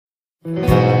There's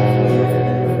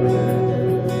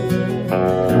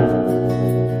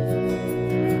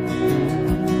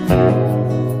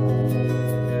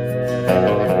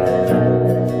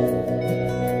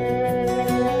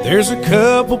a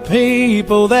couple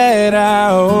people that I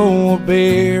owe a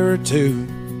beer or two,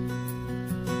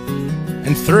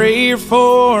 and 3 or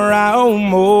 4 I owe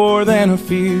more than a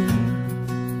few.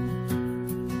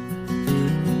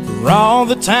 For all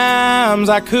the times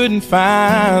I couldn't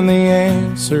find the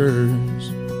answers,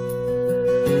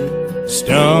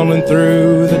 stumbling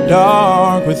through the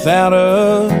dark without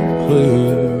a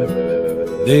clue,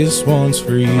 this one's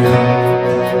for you.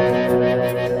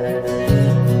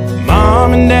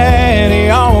 Mom and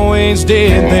Daddy always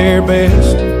did their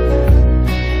best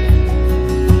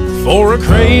for a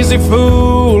crazy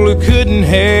fool who couldn't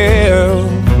help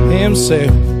himself.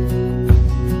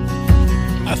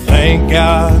 I thank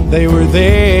God they were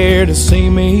there to see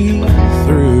me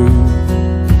through.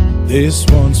 This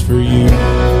one's for you.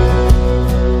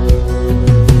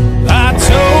 I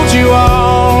told you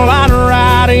all I'd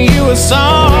write you a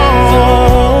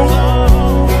song,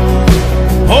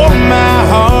 pour my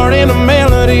heart in a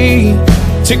melody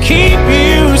to keep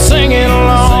you singing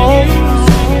along.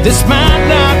 This might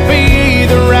not be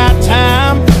the right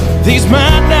time, these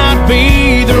might not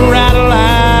be the right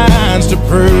lines to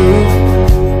prove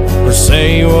or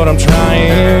say what I'm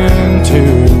trying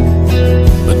to,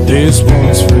 but this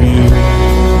one's for you.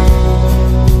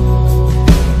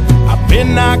 I've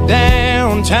been knocked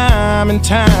down time and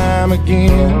time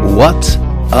again. What's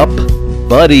up,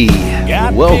 buddy?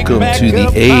 Welcome to the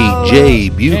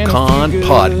AJ Bucon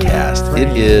podcast. It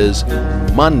is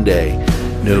Monday,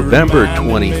 November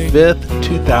 25th,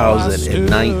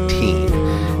 2019.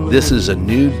 This is a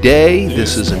new day.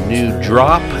 This is a new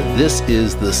drop. This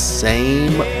is the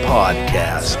same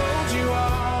podcast.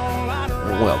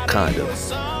 Well, kind of.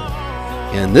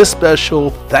 In this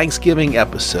special Thanksgiving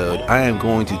episode, I am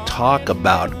going to talk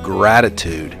about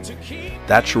gratitude.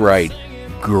 That's right,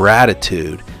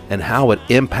 gratitude, and how it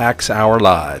impacts our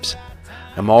lives.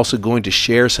 I'm also going to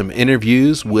share some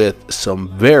interviews with some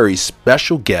very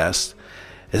special guests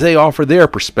as they offer their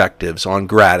perspectives on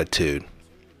gratitude.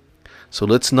 So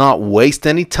let's not waste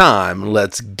any time.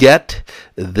 Let's get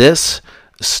this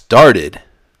started.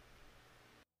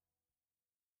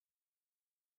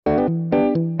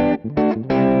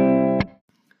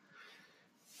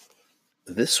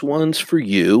 This one's for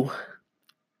you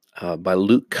by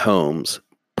Luke Combs.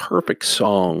 Perfect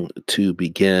song to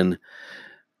begin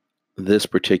this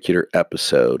particular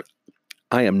episode.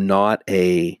 I am not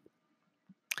a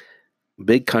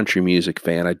big country music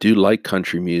fan. I do like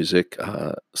country music,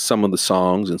 some of the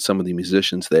songs and some of the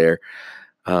musicians there,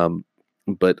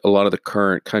 but a lot of the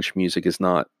current country music is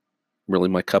not really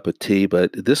my cup of tea.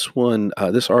 But this one,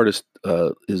 this artist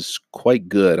is quite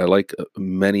good. I like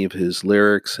many of his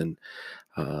lyrics, and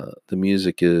the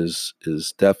music is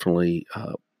definitely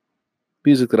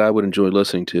music that I would enjoy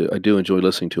listening to. I do enjoy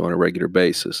listening to on a regular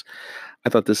basis. I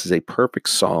thought this is a perfect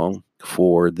song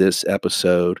for this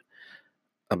episode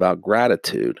about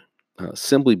gratitude,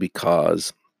 simply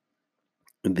because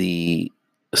the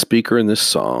speaker in this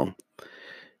song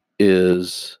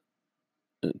is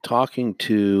talking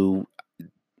to,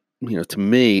 to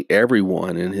me,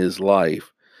 everyone in his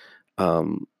life,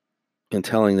 and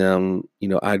telling them,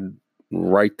 I'd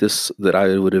write this, that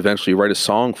I would eventually write a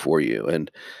song for you,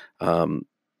 and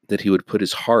that he would put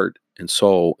his heart and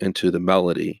soul into the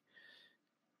melody.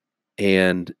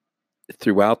 And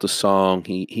throughout the song,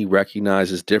 he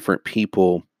recognizes different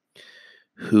people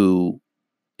who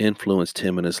influenced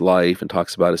him in his life and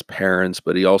talks about his parents,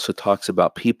 but he also talks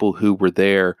about people who were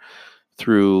there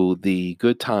through the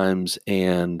good times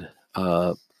and,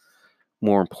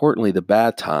 more importantly, the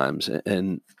bad times.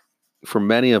 And for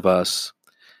many of us,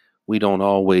 we don't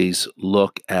always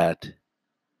look at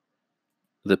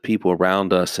the people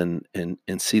around us and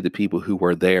see the people who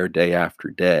were there day after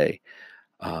day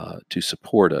to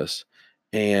support us.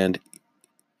 And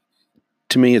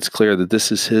to me, it's clear that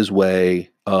this is his way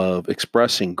of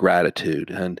expressing gratitude.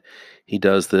 And he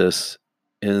does this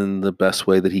in the best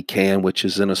way that he can, which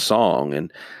is in a song.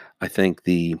 And I think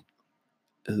the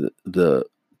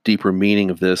deeper meaning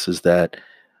of this is that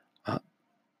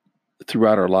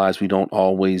throughout our lives, we don't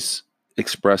always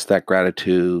express that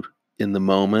gratitude in the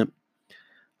moment.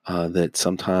 That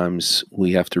sometimes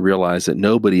we have to realize that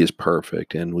nobody is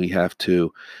perfect, and we have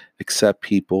to accept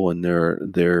people and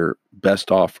their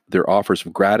offers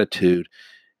of gratitude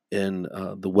in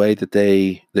the way that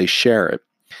they share it.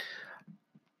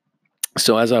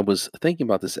 So as I was thinking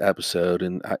about this episode,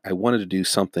 and I wanted to do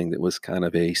something that was kind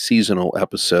of a seasonal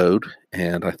episode,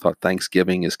 and I thought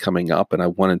Thanksgiving is coming up, and I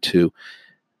wanted to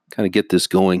kind of get this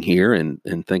going here and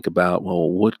think about, well,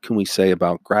 what can we say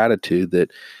about gratitude that,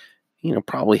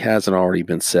 probably hasn't already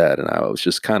been said? And I was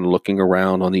just kind of looking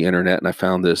around on the internet, and I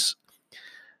found this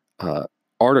uh,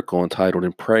 article entitled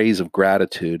 "In Praise of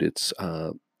Gratitude." It's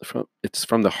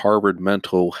from the Harvard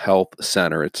Mental Health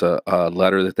Center. It's a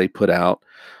letter that they put out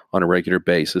on a regular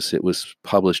basis. It was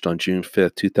published on June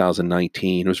 5th,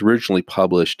 2019. It was originally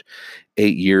published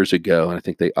 8 years ago, and I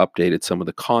think they updated some of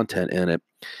the content in it.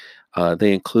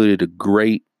 They included a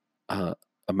great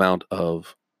amount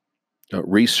of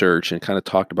research and kind of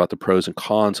talked about the pros and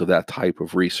cons of that type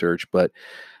of research, but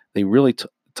they really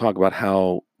talk about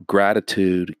how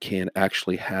gratitude can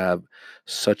actually have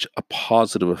such a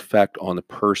positive effect on the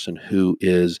person who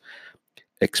is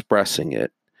expressing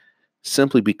it.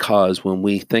 Simply because when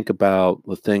we think about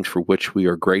the things for which we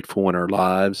are grateful in our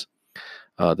lives,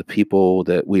 the people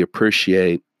that we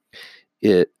appreciate,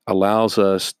 it allows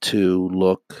us to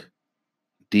look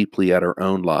deeply at our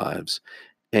own lives.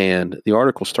 And the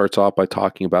article starts off by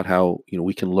talking about how,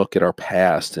 we can look at our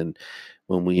past, and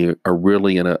when we are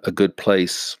really in a good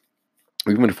place,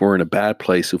 or even if we're in a bad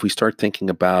place, if we start thinking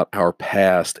about our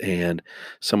past and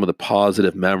some of the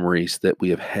positive memories that we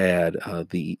have had,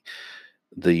 the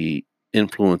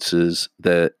influences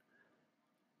that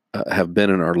have been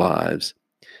in our lives,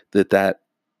 that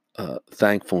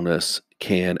thankfulness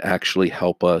can actually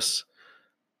help us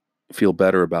feel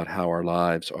better about how our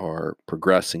lives are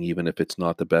progressing, even if it's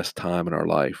not the best time in our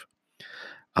life.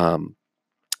 I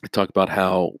talk about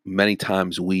how many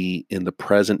times we, in the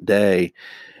present day,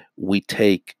 we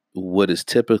take what is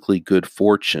typically good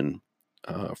fortune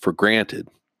for granted.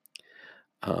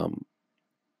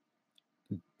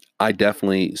 I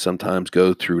definitely sometimes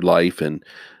go through life and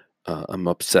I'm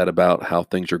upset about how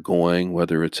things are going,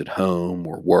 whether it's at home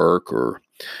or work or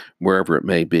wherever it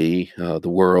may be, the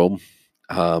world.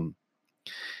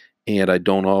 And I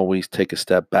don't always take a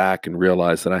step back and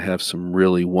realize that I have some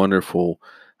really wonderful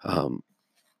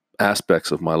aspects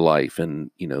of my life,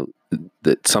 and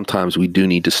that sometimes we do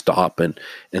need to stop and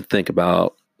think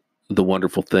about the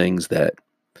wonderful things that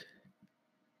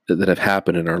have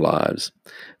happened in our lives.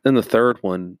 Then the third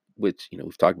one, which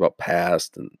we've talked about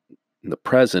past and the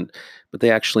present, but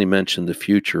they actually mention the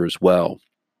future as well.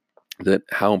 That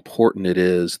how important it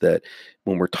is that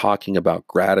when we're talking about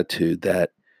gratitude,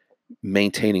 that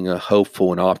maintaining a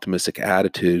hopeful and optimistic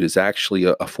attitude is actually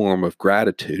a form of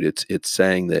gratitude. It's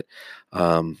saying that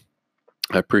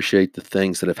I appreciate the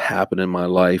things that have happened in my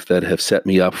life that have set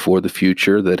me up for the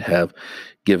future, that have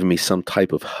given me some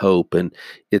type of hope, and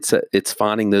it's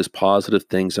finding those positive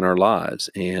things in our lives.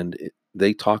 And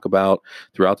they talk about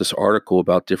throughout this article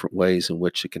about different ways in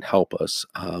which it can help us.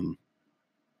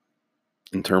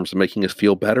 In terms of making us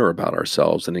feel better about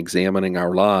ourselves and examining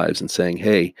our lives and saying,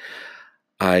 hey,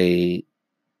 I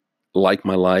like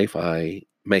my life. I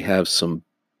may have some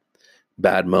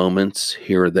bad moments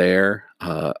here or there.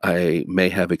 I may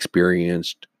have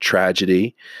experienced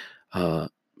tragedy,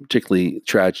 particularly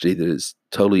tragedy that is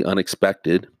totally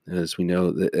unexpected, as we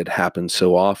know that it happens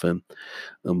so often.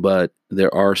 But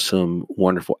there are some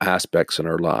wonderful aspects in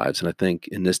our lives. And I think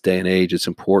in this day and age, it's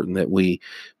important that we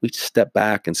step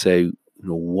back and say,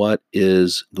 what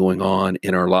is going on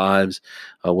in our lives?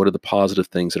 What are the positive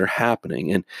things that are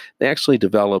happening? And they actually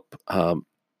develop,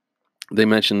 they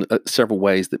mentioned several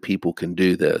ways that people can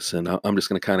do this. And I'm just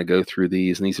going to kind of go through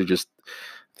these. And these are just,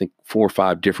 I think, 4 or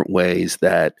 5 different ways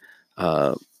that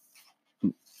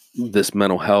this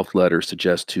mental health letter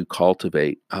suggests to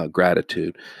cultivate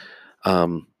gratitude.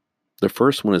 The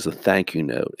first one is a thank you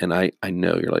note. And I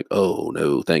know you're like, oh,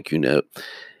 no, thank you note.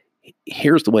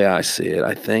 Here's the way I see it.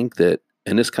 I think that,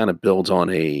 and this kind of builds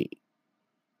on a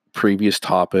previous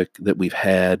topic that we've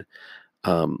had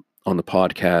on the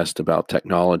podcast about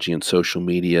technology and social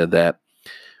media, that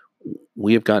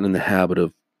we have gotten in the habit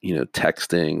of,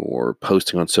 texting or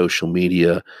posting on social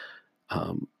media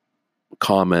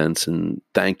comments and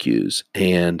thank yous.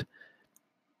 And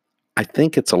I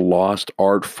think it's a lost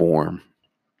art form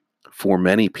for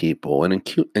many people, and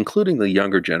including the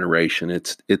younger generation.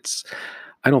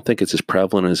 I don't think it's as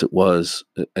prevalent as it was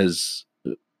as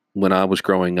when I was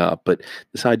growing up, but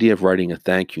this idea of writing a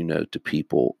thank you note to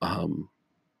people,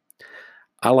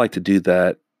 I like to do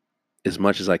that as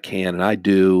much as I can. And I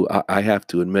do. I have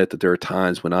to admit that there are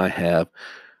times when I have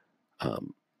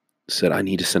said, I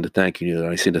need to send a thank you note.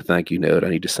 I send a thank you note. I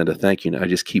need to send a thank you note. I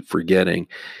just keep forgetting.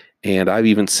 And I've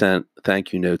even sent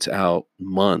thank you notes out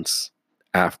months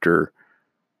after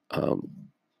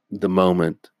the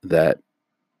moment that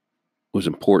was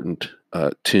important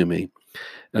to me.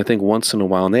 And I think once in a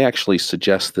while, and they actually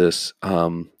suggest this,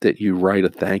 that you write a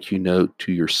thank you note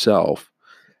to yourself.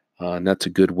 And that's a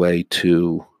good way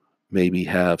to maybe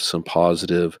have some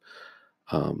positive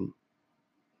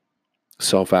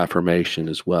self-affirmation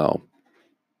as well.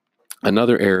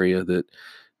 Another area that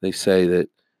they say that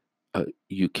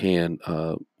you can,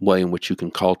 way in which you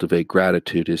can cultivate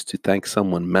gratitude is to thank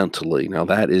someone mentally. Now,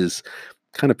 that is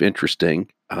kind of interesting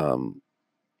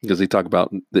because they talk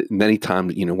about many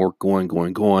times, we're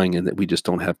going, and that we just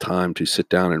don't have time to sit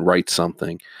down and write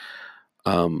something.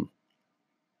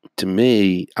 To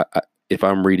me, if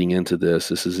I'm reading into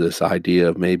this is this idea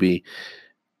of maybe,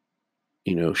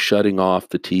 shutting off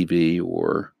the TV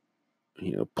or,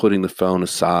 putting the phone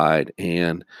aside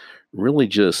and really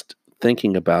just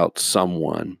thinking about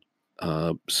someone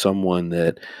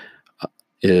that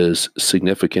is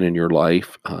significant in your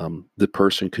life. The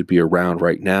person could be around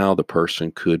right now. The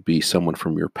person could be someone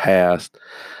from your past,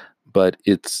 but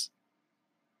it's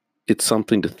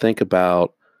something to think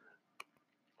about,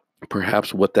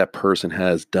 perhaps what that person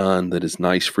has done that is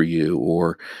nice for you,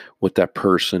 or what that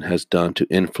person has done to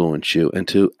influence you, and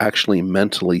to actually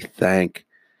mentally thank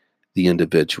the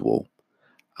individual.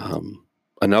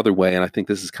 Another way, and I think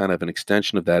this is kind of an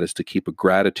extension of that, is to keep a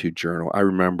gratitude journal. I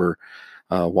remember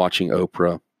watching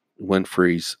Oprah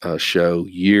Winfrey's show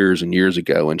years and years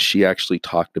ago, and she actually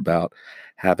talked about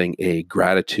having a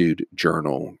gratitude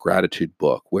journal, gratitude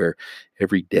book, where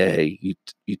every day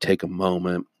you take a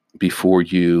moment before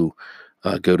you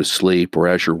go to sleep, or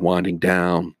as you're winding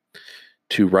down,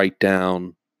 to write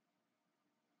down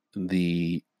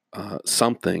the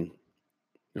something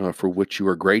for which you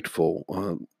are grateful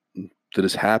that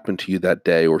has happened to you that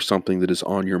day, or something that is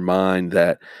on your mind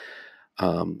that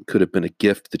could have been a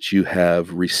gift that you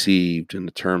have received in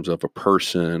the terms of a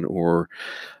person, or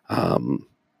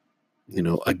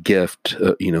a gift,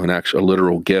 a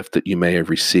literal gift that you may have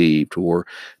received, or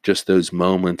just those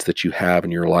moments that you have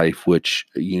in your life, which,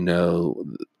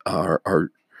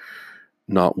 are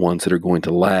not ones that are going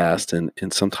to last. And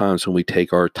sometimes when we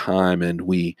take our time and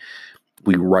we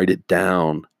write it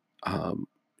down,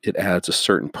 it adds a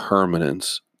certain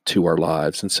permanence to our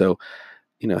lives. And so,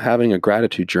 having a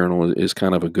gratitude journal is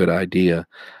kind of a good idea.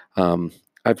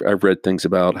 I've read things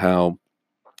about how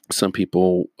some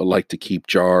people like to keep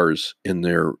jars in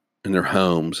their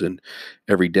homes, and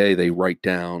every day they write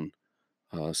down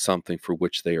something for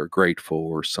which they are grateful,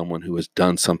 or someone who has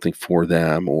done something for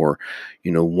them, or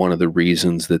one of the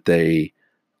reasons that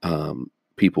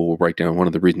people will write down one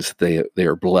of the reasons that they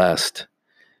are blessed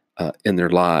in their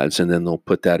lives, and then they'll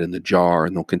put that in the jar,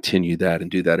 and they'll continue that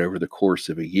and do that over the course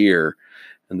of a year.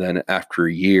 And then after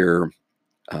a year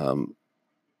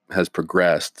has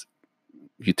progressed,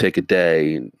 you take a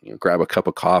day and grab a cup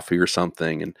of coffee or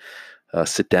something, and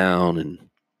sit down,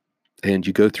 and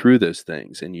you go through those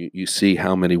things, and you see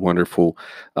how many wonderful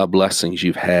blessings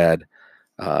you've had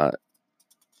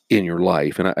in your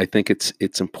life. And I think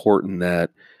it's important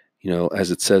that,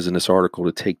 as it says in this article,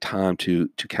 to take time to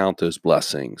count those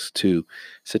blessings, to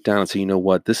sit down and say,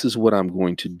 what, this is what I'm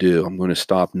going to do. I'm going to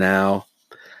stop now.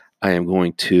 I am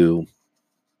going to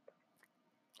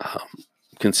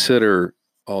consider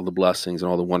all the blessings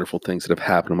and all the wonderful things that have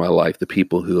happened in my life, the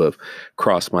people who have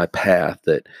crossed my path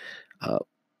that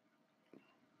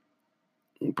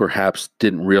perhaps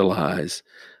didn't realize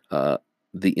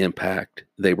the impact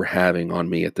they were having on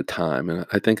me at the time. And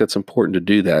I think that's important to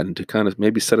do that, and to kind of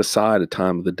maybe set aside a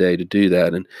time of the day to do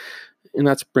that. And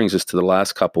that brings us to the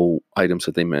last couple items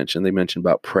that they mentioned. They mentioned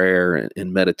about prayer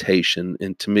and meditation.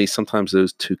 And to me, sometimes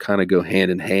those two kind of go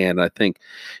hand in hand. I think,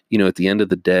 at the end of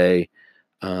the day,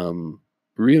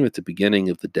 or even at the beginning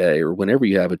of the day, or whenever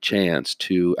you have a chance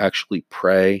to actually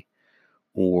pray,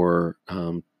 or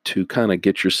to kind of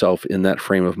get yourself in that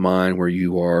frame of mind where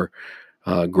you are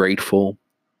grateful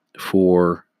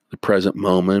for the present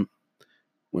moment,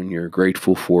 when you're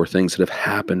grateful for things that have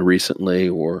happened recently,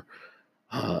 or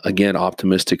again,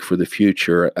 optimistic for the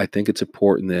future. I think it's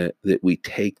important that we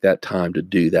take that time to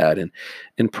do that.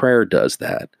 And prayer does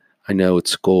that. I know at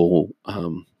school,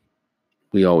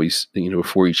 we always,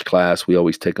 before each class, we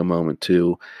always take a moment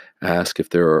to ask if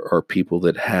there are people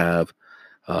that have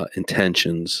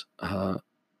intentions.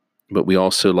 But we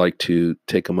also like to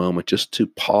take a moment just to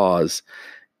pause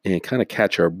and kind of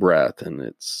catch our breath. And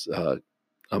it's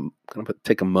kind of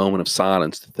take a moment of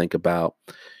silence to think about,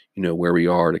 where we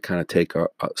are, to kind of take a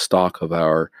stock of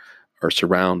our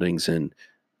surroundings, and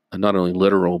not only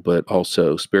literal, but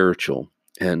also spiritual.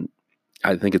 And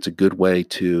I think it's a good way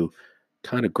to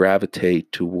kind of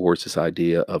gravitate towards this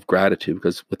idea of gratitude,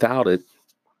 because without it,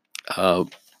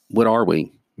 what are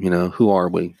we? Who are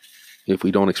we if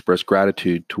we don't express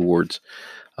gratitude towards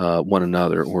one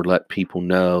another, or let people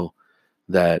know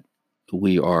that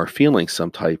we are feeling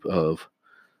some type of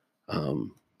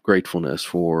gratefulness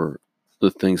for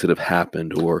the things that have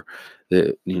happened, or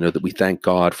that, that we thank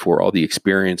God for all the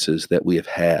experiences that we have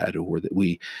had, or that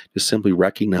we just simply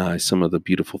recognize some of the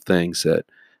beautiful things that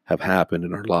have happened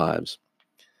in our lives.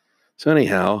 So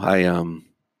anyhow,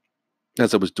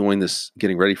 as I was doing this,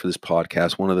 getting ready for this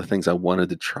podcast, one of the things I wanted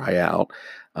to try out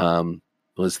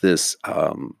was this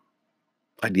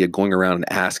idea of going around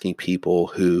and asking people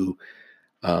who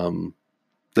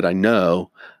that I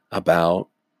know about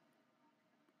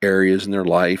areas in their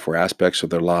life or aspects of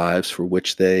their lives for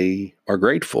which they are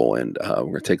grateful. And we're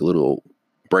going to take a little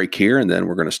break here, and then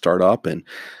we're going to start up, and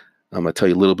I'm going to tell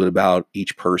you a little bit about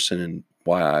each person and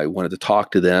why I wanted to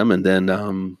talk to them, and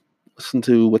then listen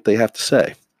to what they have to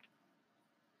say.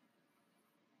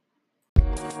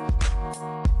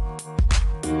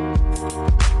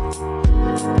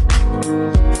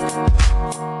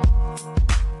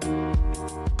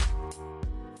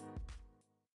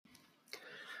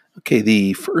 Okay,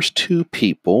 the first two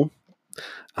people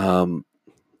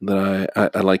that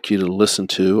I'd like you to listen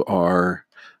to are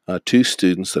two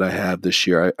students that I have this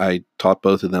year. I taught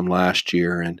both of them last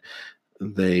year, and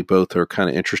they both are kind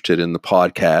of interested in the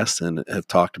podcast and have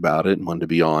talked about it and wanted to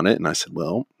be on it. And I said,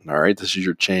 well, all right, this is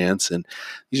your chance. And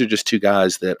these are just two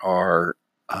guys that are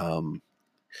kind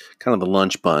of the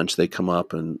lunch bunch. They come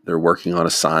up and they're working on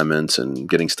assignments and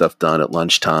getting stuff done at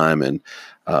lunchtime, and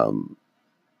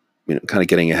kind of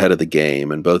getting ahead of the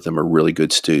game, and both of them are really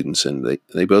good students, and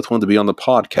they both want to be on the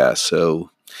podcast.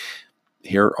 So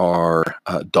here are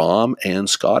Dom and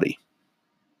Scotty.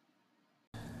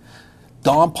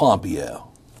 Dom Pompeo,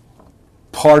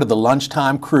 part of the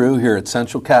lunchtime crew here at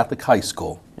Central Catholic High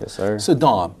School. Yes, sir. So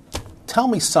Dom, tell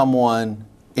me someone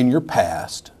in your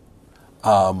past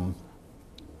for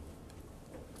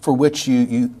which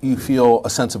you feel a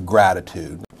sense of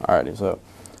gratitude. Alrighty, so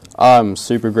I'm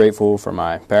super grateful for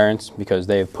my parents because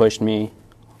they have pushed me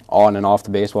on and off the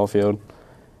baseball field.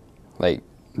 Like,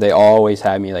 they always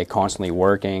had me constantly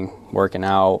working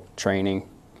out, training,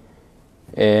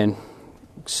 and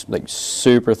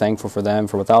super thankful for them.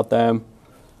 For without them,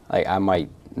 I might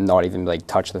not even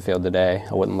touch the field today.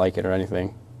 I wouldn't like it or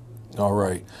anything. All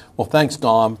right. Well, thanks,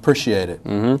 Dom. Appreciate it.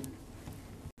 Mm-hmm.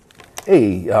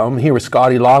 Hey, I'm here with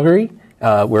Scotty Laughery.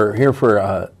 We're here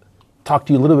for talk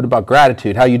to you a little bit about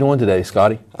gratitude. How you doing today,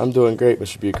 Scotty? I'm doing great,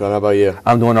 Mr. Buchan. How about you?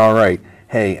 I'm doing all right.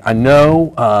 Hey, I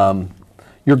know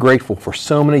you're grateful for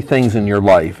so many things in your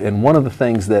life, and one of the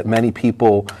things that many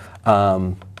people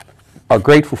are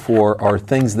grateful for are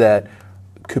things that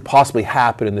could possibly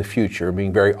happen in the future,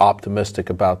 being very optimistic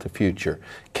about the future.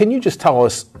 Can you just tell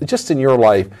us, just in your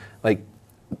life,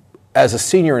 as a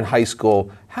senior in high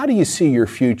school, how do you see your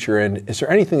future, and is there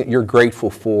anything that you're grateful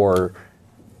for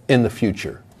in the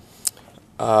future?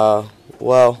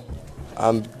 Well,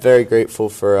 I'm very grateful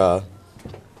for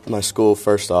my school,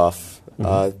 first off.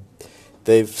 Mm-hmm.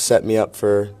 They've set me up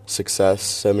for success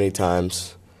so many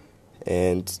times,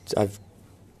 and I've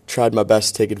tried my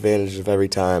best to take advantage of every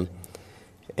time.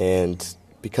 And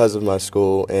because of my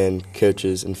school and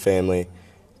coaches and family,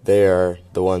 they are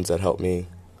the ones that help me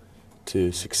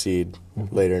to succeed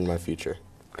later in my future.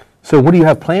 So what do you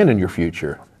have planned in your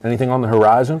future? Anything on the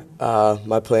horizon?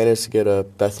 My plan is to go to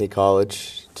Bethany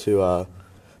College to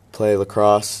play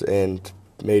lacrosse and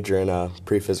major in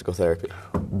pre-physical therapy.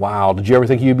 Wow. Did you ever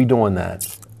think you'd be doing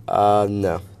that?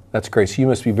 No. That's great. So you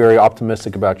must be very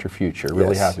optimistic about your future.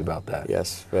 Really Yes. happy about that.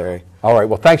 Yes, very. All right.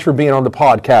 Well, thanks for being on the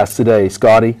podcast today,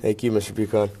 Scotty. Thank you, Mr.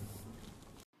 Buchan.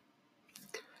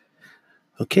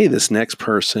 Okay, this next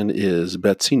person is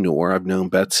Betsy Noor. I've known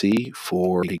Betsy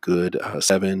for a good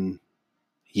 7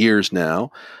 years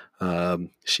now.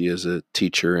 She is a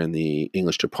teacher in the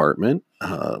English department.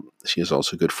 She is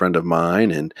also a good friend of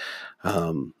mine, and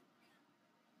there's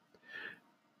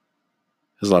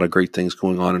a lot of great things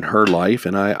going on in her life,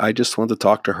 and I just wanted to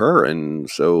talk to her. And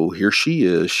so here she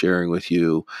is sharing with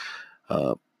you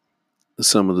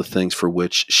some of the things for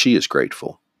which she is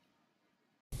grateful.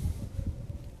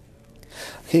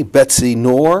 Hey, Betsy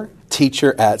Noor,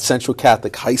 teacher at Central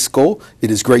Catholic High School. It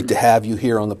is great to have you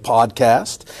here on the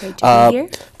podcast. Great to be here.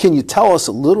 Can you tell us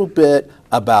a little bit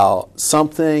about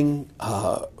something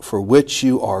for which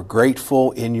you are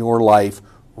grateful in your life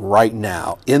right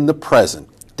now, in the present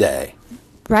day?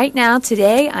 Right now,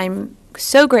 today, I'm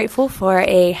so grateful for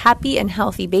a happy and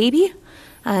healthy baby.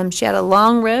 She had a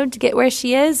long road to get where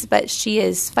she is, but she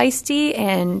is feisty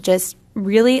and just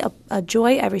really a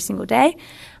joy every single day.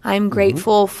 I'm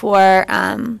grateful for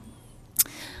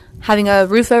having a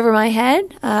roof over my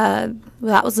head.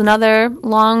 That was another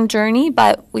long journey,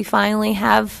 but we finally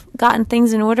have gotten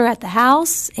things in order at the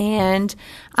house, and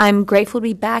I'm grateful to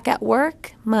be back at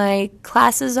work. My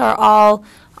classes are all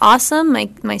awesome.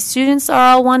 My students are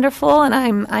all wonderful, and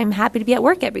I'm happy to be at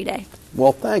work every day.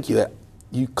 Well, thank you.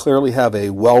 You clearly have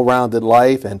a well-rounded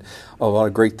life and a lot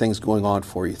of great things going on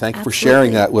for you. Thank you for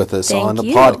sharing that with us on the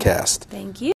podcast.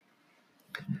 Thank you.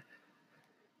 It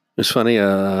was funny,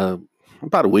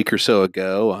 about a week or so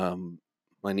ago,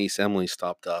 my niece Emily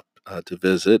stopped up to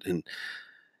visit,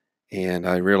 and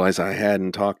I realized I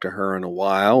hadn't talked to her in a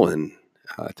while, and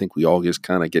I think we all just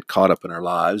kind of get caught up in our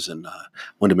lives, and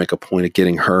wanted to make a point of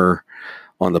getting her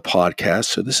on the podcast.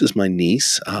 So this is my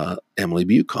niece, Emily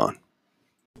Bucon.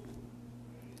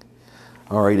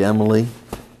 All right, Emily.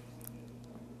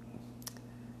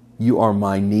 You are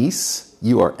my niece.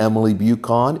 You are Emily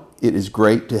Bucon. It is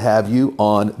great to have you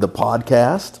on the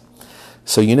podcast.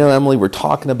 So, Emily, we're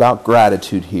talking about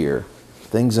gratitude here.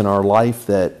 Things in our life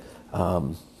that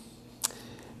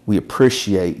we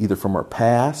appreciate either from our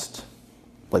past,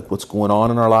 like what's going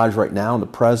on in our lives right now in the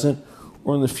present,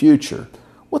 or in the future.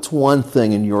 What's one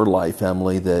thing in your life,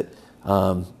 Emily, that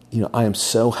I am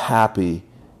so happy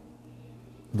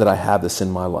that I have this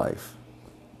in my life?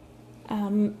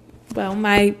 Well,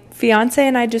 my fiance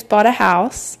and I just bought a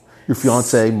house. Your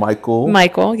fiance, Michael?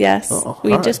 Michael, yes.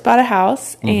 We right. just bought a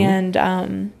house,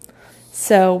 and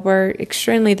so we're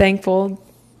extremely thankful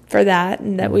for that,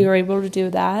 and that we were able to do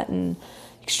that, and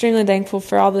extremely thankful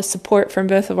for all the support from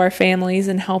both of our families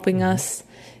and helping us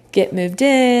get moved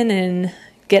in and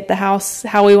get the house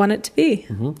how we want it to be.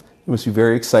 You must be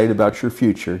very excited about your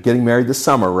future. Getting married this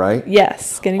summer, right?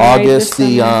 Yes, getting married this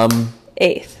summer. August the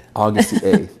 8th. August the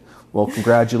 8th. Well,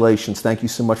 congratulations. Thank you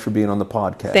so much for being on the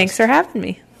podcast. Thanks for having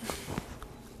me.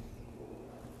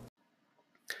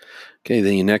 Okay,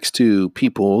 the next two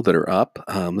people that are up,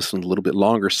 this is a little bit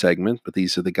longer segment, but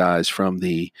these are the guys from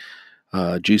the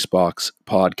Juicebox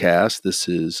podcast. This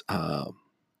is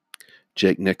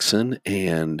Jake Nixon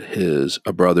and his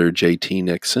brother, JT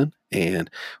Nixon, and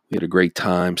we had a great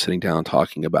time sitting down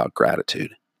talking about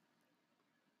gratitude.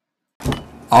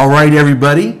 All right,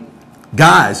 everybody.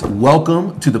 Guys,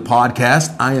 welcome to the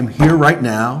podcast. I am here right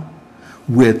now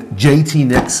with JT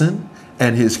Nixon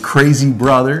and his crazy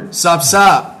brother,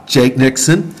 Sup, Jake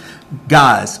Nixon.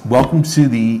 Guys, welcome to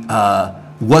the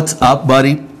What's Up,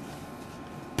 Buddy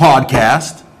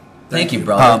podcast. Thank you,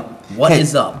 brother. What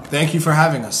is up? Thank you for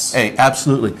having us. Hey,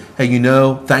 absolutely. Hey,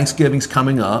 Thanksgiving's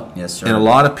coming up. Yes, sir. And a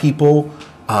lot of people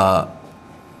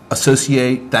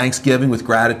associate Thanksgiving with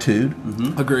gratitude.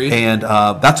 Agreed. And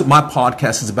that's what my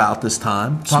podcast is about this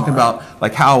time. Talking about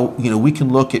like how, we can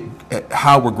look at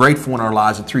how we're grateful in our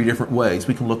lives in three different ways.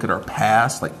 We can look at our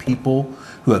past, like people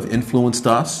who have influenced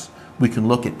us. We can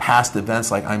look at past events,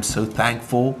 like I'm so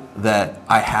thankful that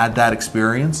I had that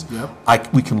experience.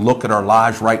 Yep. We can look at our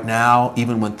lives right now,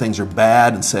 even when things are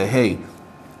bad, and say, hey,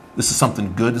 this is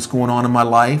something good that's going on in my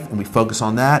life, and we focus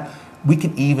on that. We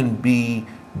can even be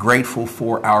grateful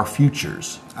for our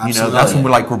futures. Absolutely. That's when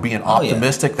we're being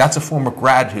optimistic. That's a form of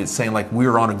gratitude, saying like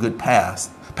we're on a good path.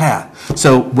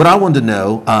 So what I wanted to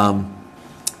know,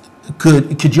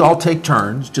 could you all take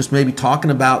turns just maybe talking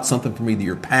about something from either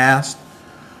your past,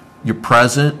 your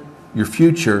present, your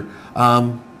future,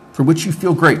 for which you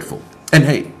feel grateful? And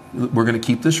hey, we're going to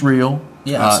keep this real.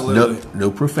 Yeah, absolutely.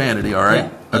 No profanity, all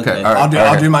right? Yeah, okay. all right.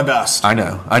 I'll do my best. I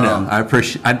know. I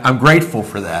appreciate. I'm grateful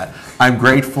for that. I'm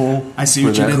grateful. I see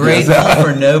what you did. Grateful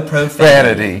for no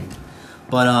profanity. Vanity.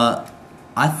 But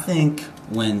I think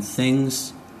when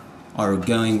things are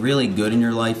going really good in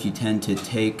your life, you tend to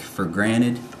take for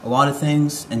granted a lot of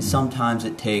things, and sometimes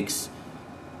it takes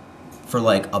for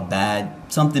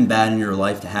something bad in your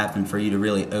life to happen for you to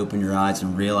really open your eyes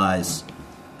and realize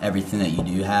everything that you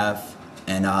do have.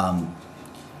 And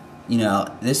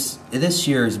this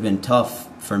year has been tough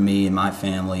for me and my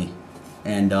family,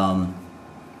 and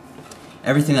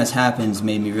everything that's happened has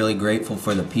made me really grateful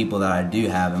for the people that I do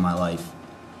have in my life.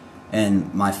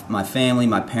 And my family,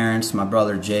 my parents, my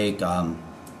brother Jake. I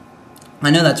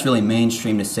know that's really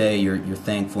mainstream to say you're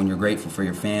thankful and you're grateful for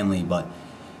your family, but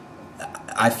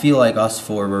I feel like us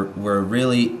four, we're a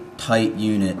really tight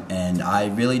unit, and I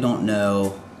really don't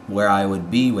know where I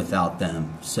would be without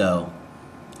them. So,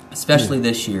 especially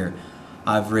this year,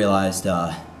 I've realized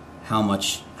how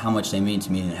much they mean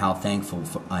to me and how thankful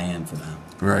I am for them.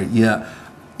 Right. Yeah.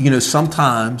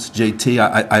 Sometimes, JT,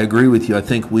 I agree with you. I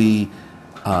think we,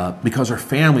 because our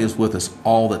family is with us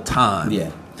all the time.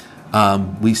 Yeah.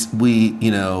 We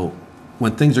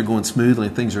when things are going smoothly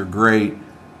and things are great,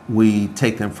 we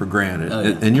take them for granted. Oh,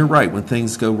 yeah. And you're right. When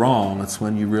things go wrong, that's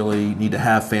when you really need to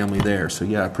have family there. So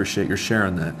yeah, I appreciate your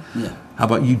sharing that. Yeah. How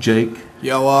about you, Jake?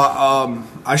 Yeah, well,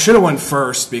 I should have went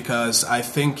first because I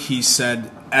think he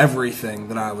said everything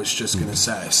that I was just going to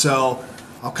say. So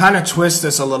I'll kind of twist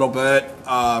this a little bit.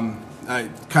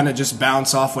 kind of just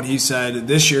bounce off what he said.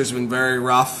 This year's been very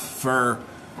rough for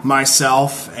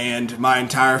myself and my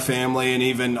entire family, and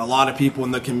even a lot of people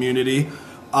in the community.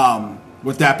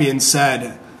 With that being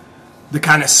said, to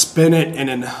kind of spin it in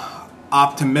an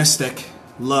optimistic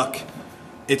look,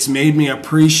 it's made me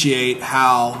appreciate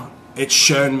how it's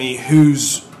shown me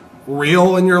who's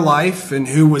real in your life and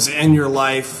who was in your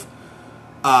life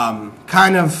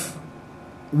kind of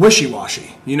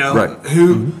wishy-washy, you know, Right.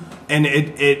 who, and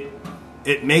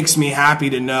it makes me happy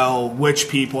to know which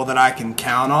people that I can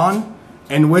count on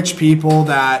and which people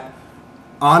that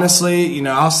honestly, you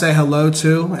know, I'll say hello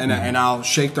to and I'll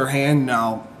shake their hand and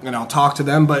I'll talk to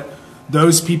them, but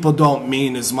those people don't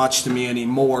mean as much to me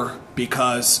anymore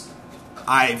because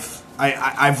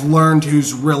I've learned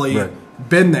who's really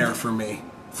been there for me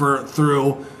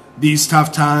through these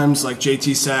tough times, like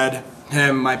JT said,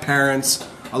 him, my parents,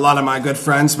 a lot of my good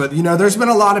friends. But, you know, there's been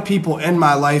a lot of people in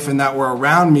my life and that were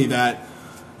around me that,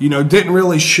 you know, didn't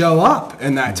really show up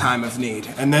in that time of need.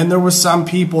 And then there was some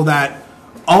people that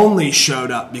only showed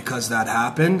up because that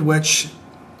happened, which,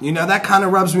 you know, that kind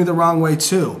of rubs me the wrong way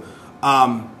too.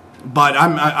 But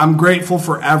I'm grateful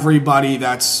for everybody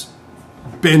that's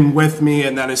been with me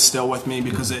and that is still with me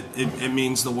because it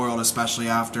means the world, especially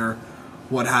after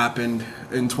what happened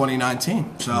in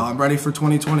 2019. So I'm ready for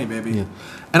 2020, baby. Yeah.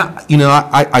 And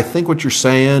I think what you're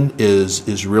saying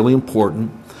is really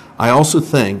important. I also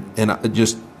think, and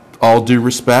just all due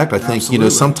respect, I think, Absolutely. you know,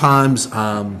 sometimes,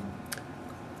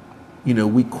 you know,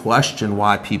 we question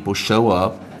why people show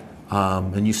up.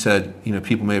 And you said, you know,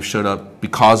 people may have showed up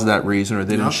because of that reason or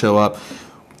they didn't show up.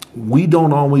 We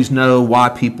don't always know why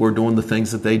people are doing the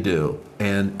things that they do.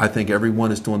 And I think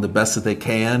everyone is doing the best that they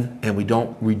can, and we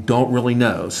don't really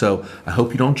know. So I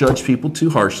hope you don't judge people too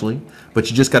harshly, but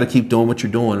you just got to keep doing what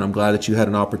you're doing. And I'm glad that you had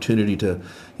an opportunity to,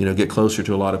 you know, get closer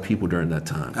to a lot of people during that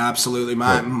time. Absolutely.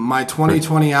 My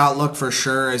 2020 outlook for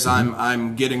sure is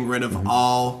I'm getting rid of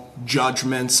all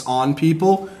judgments on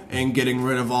people and getting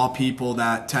rid of all people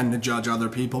that tend to judge other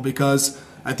people, because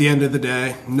at the end of the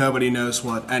day, nobody knows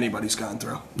what anybody's gone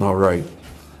through. All right.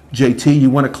 JT, you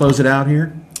want to close it out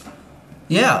here?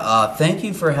 Yeah, thank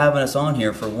you for having us on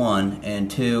here, for one, and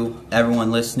two,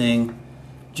 everyone listening,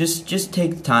 just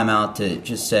take the time out to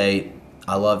just say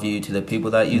I love you to the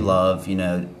people that you love. You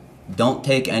know, don't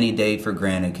take any day for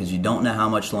granted because you don't know how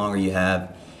much longer you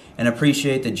have, and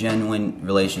appreciate the genuine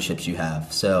relationships you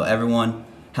have. So everyone,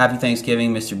 happy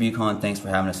Thanksgiving. Mr. Buchan, thanks for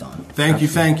having us on. Thank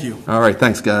you. All right,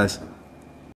 thanks, guys.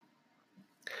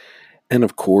 And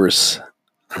of course,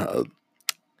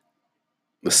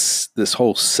 this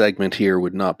whole segment here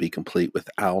would not be complete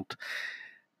without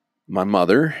my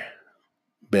mother,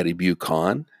 Betty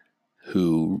Buchan,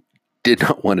 who did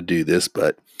not want to do this,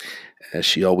 but as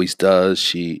she always does,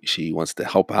 she wants to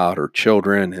help out her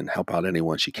children and help out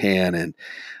anyone she can, and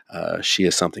she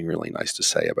has something really nice to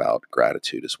say about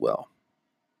gratitude as well.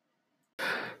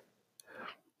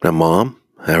 Now, Mom,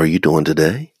 how are you doing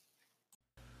today?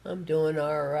 I'm doing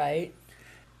all right.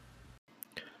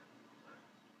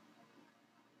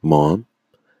 Mom,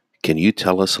 can you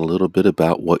tell us a little bit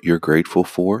about what you're grateful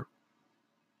for?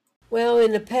 Well,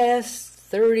 in the past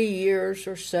 30 years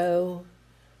or so,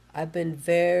 I've been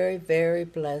very, very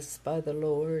blessed by the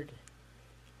Lord.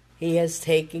 He has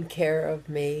taken care of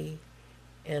me,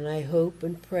 and I hope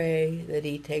and pray that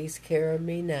He takes care of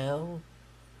me now.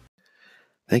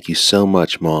 Thank you so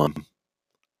much, Mom.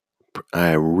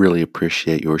 I really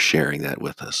appreciate your sharing that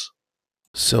with us.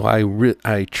 So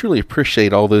I truly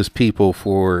appreciate all those people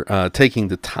for taking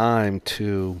the time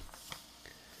to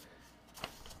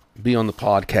be on the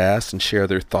podcast and share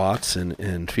their thoughts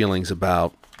and feelings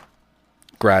about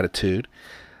gratitude.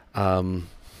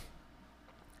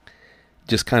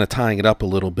 Just kind of tying it up a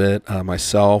little bit,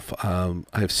 myself, I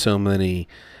have so many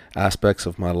aspects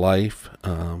of my life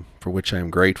for which I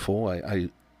am grateful.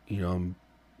 I'm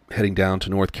heading down to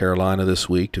North Carolina this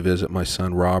week to visit my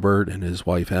son Robert and his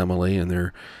wife Emily and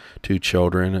their two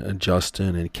children,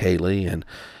 Justin and Kaylee, and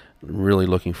really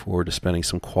looking forward to spending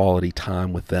some quality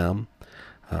time with them.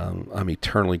 I'm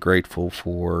eternally grateful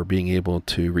for being able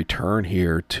to return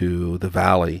here to the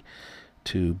Valley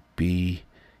to be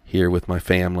here with my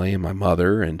family and my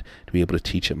mother, and to be able to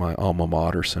teach at my alma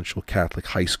mater, Central Catholic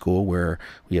High School, where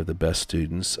we have the best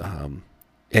students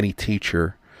any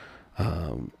teacher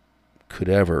could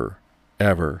ever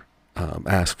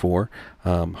ask for.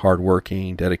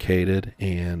 Hardworking, dedicated,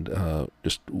 and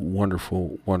just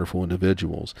wonderful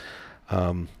individuals.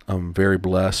 I'm very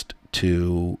blessed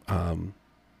to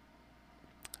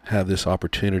have this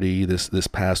opportunity this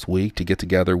past week to get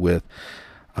together with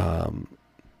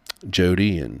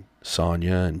Jody and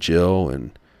Sonia and Jill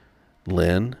and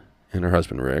Lynn and her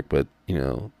husband Rick, but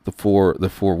the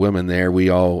four women there, we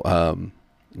all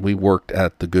we worked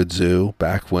at the Good Zoo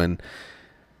back when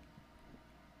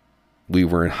we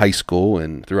were in high school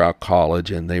and throughout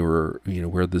college, and they were,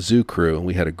 we're the zoo crew, and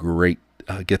we had a great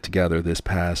get together this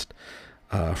past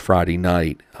Friday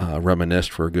night,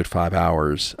 reminisced for a good 5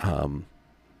 hours,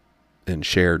 and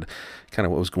shared kind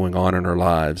of what was going on in our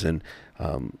lives, and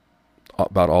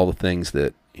about all the things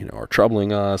that are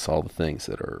troubling us, all the things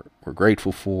that we're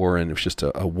grateful for, and it was just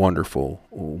a wonderful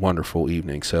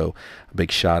evening. So a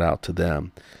big shout out to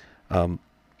them.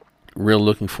 Real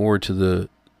looking forward to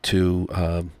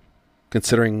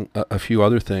considering a few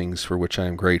other things for which I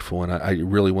am grateful, and I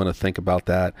really want to think about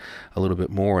that a little bit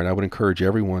more. And I would encourage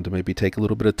everyone to maybe take a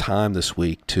little bit of time this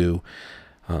week to,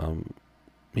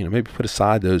 maybe put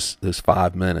aside those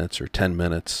 5 minutes or 10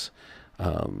 minutes,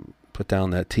 put down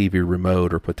that TV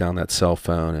remote or put down that cell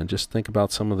phone, and just think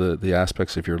about some of the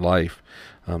aspects of your life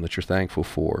that you're thankful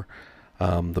for.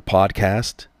 The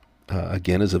podcast,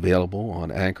 again, is available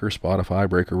on Anchor, Spotify,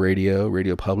 Breaker Radio,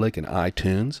 Radio Public, and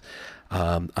iTunes.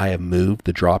 I have moved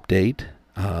the drop date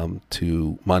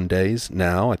to Mondays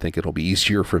now. I think it'll be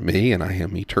easier for me, and I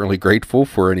am eternally grateful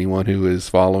for anyone who is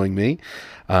following me.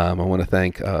 I want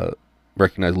to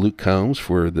recognize Luke Combs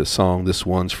for the song "This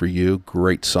One's For You."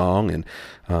 Great song. And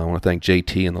I want to thank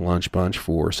JT and the Lunch Bunch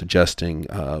for suggesting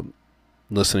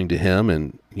listening to him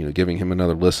and giving him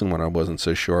another listen when I wasn't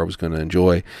so sure I was going to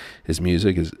enjoy his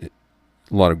music. Is a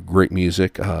lot of great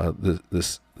music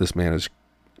this man has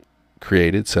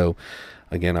created. So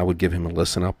again, I would give him a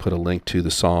listen. I'll put a link to the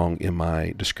song in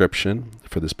my description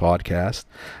for this podcast.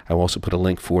 I will also put a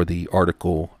link for the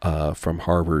article from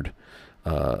Harvard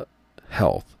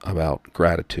Health about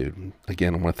gratitude.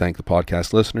 Again, I want to thank the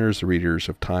podcast listeners, the readers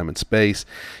of Time and Space.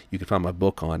 You can find my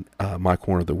book on My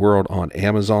Corner of the World on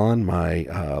Amazon. My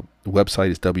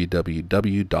website is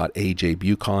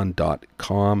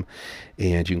www.ajbucon.com,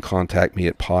 and you can contact me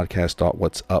at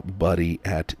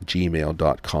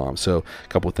podcast.whatsupbuddy@gmail.com. So a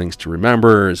couple of things to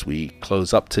remember as we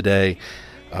close up today.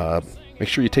 Make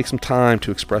sure you take some time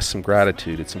to express some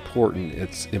gratitude. It's important.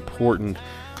 It's important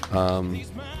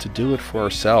to do it for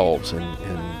ourselves, and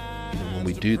when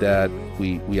we do that,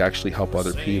 we actually help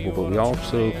other people, but we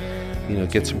also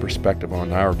get some perspective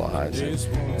on our lives. And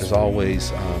as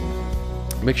always,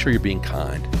 make sure you're being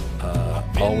kind.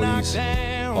 Always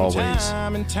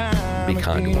be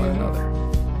kind to one another.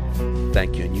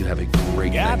 Thank you, and you have a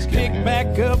great Thanksgiving. Pick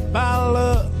back up my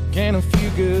luck and a few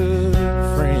good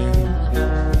friends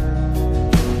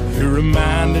who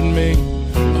reminded me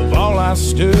of all I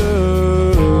stood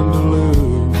to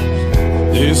lose.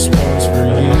 This one's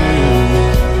for you.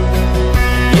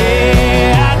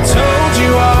 Yeah, I told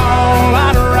you all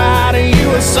I'd write you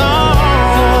a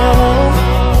song,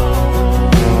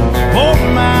 pour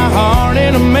my heart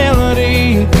in a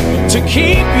melody to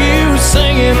keep you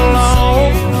singing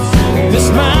along. This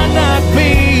might not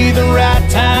be the right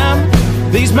time,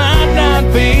 these might not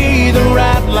be the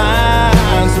right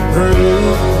lines to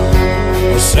prove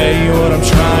or say what I'm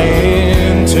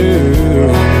trying to.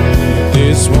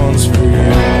 This one's for you.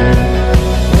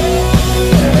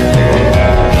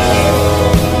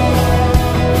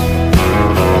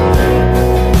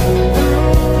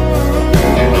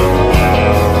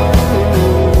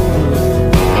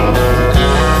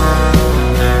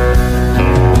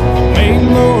 Made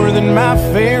more than my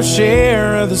fair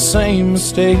share of the same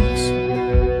mistakes.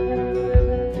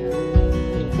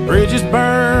 Bridges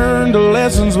burned,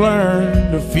 lessons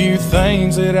learned, a few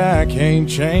things that I can't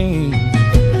change.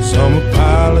 Some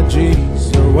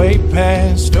apologies are way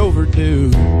past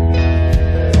overdue,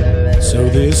 so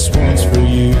this one's for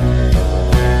you.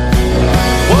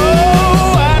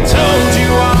 Whoa, I told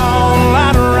you all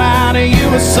I'd write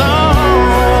you a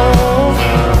song,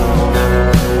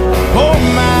 pour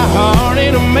my heart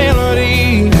in a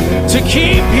melody to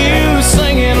keep you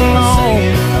singing along.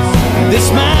 This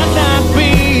might not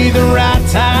be the right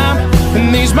time,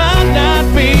 and these might not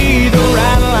be the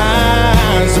right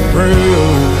lines to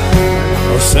prove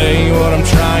or say what I'm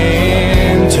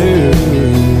trying to,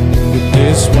 but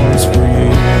this one's for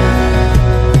you.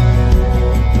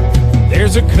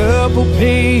 There's a couple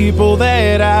people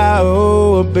that I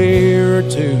owe a beer or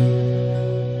two,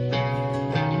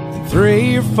 and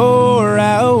 3 or 4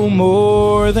 I owe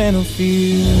more than a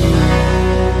few.